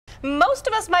Most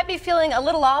of us might be feeling a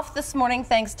little off this morning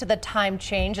thanks to the time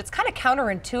change. It's kind of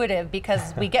counterintuitive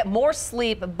because we get more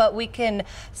sleep, but we can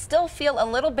still feel a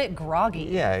little bit groggy.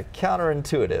 Yeah,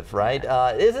 counterintuitive, right?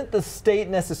 Isn't the state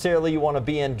necessarily you want to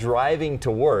be in driving to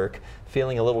work?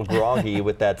 Feeling a little groggy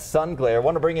with that sun glare. I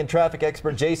want to bring in traffic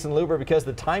expert Jason Luber because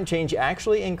the time change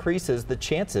actually increases the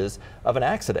chances of an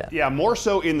accident. Yeah, more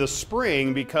so in the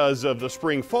spring because of the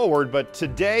spring forward, but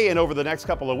today and over the next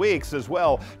couple of weeks as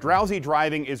well, drowsy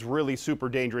driving is really super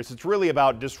dangerous. It's really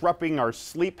about disrupting our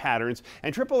sleep patterns,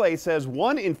 and AAA says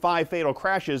 1 in 5 fatal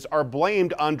crashes are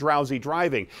blamed on drowsy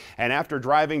driving. And after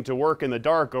driving to work in the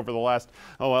dark over the last,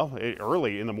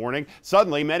 early in the morning,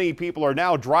 suddenly many people are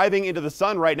now driving into the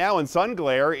sun right now, and sun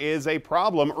glare is a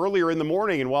problem earlier in the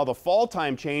morning. And while the fall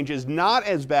time change is not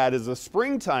as bad as the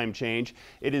springtime change,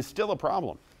 it is still a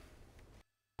problem.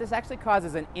 This actually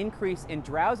causes an increase in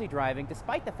drowsy driving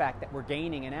despite the fact that we're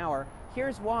gaining an hour.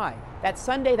 Here's why. That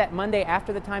Sunday, that Monday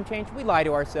after the time change, we lie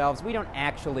to ourselves. We don't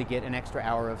actually get an extra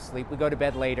hour of sleep. We go to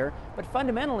bed later. But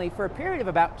fundamentally, for a period of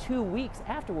about 2 weeks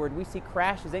afterward, we see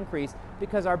crashes increase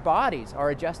because our bodies are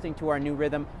adjusting to our new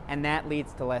rhythm, and that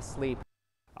leads to less sleep.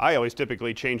 I always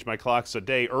typically change my clocks a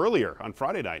day earlier on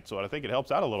Friday night, so I think it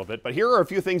helps out a little bit. But here are a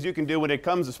few things you can do when it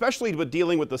comes, especially with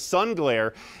dealing with the sun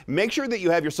glare. Make sure that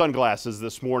you have your sunglasses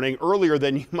this morning earlier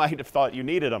than you might have thought you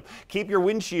needed them. Keep your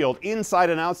windshield inside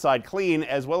and outside clean,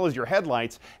 as well as your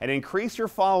headlights, and increase your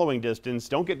following distance.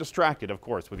 Don't get distracted, of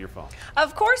course, with your phone.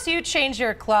 Of course you change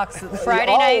your clocks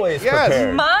Friday night. Always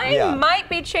prepared. Mine might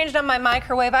be changed on my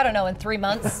microwave, I don't know, in 3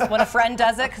 months when a friend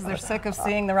does it because they're sick of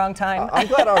seeing the wrong time. I'm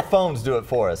glad our phones do it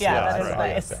for us. Yeah, that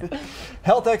is nice.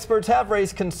 Health experts have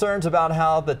raised concerns about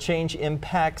how the change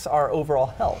impacts our overall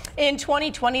health. In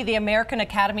 2020, the American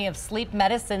Academy of Sleep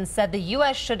Medicine said the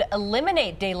U.S. should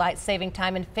eliminate daylight saving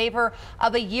time in favor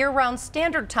of a year-round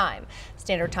standard time.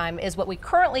 Standard time is what we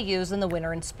currently use in the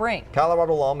winter and spring.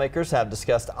 Colorado lawmakers have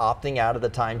discussed opting out of the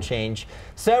time change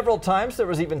several times. There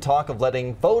was even talk of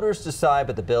letting voters decide,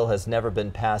 but the bill has never been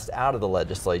passed out of the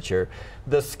legislature.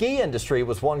 The ski industry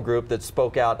was one group that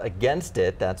spoke out against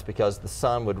it. That's because the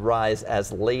sun would rise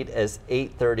as late as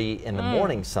 8:30 in the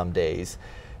morning some days.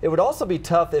 It would also be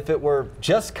tough if it were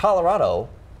just Colorado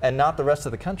and not the rest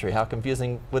of the country. How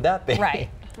confusing would that be? Right.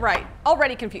 Right.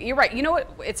 Already confused. You're right. You know what?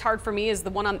 It's hard for me is the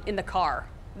one in the car.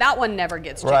 That one never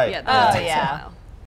gets changed. Right. Yeah, that Oh, takes a yeah. while.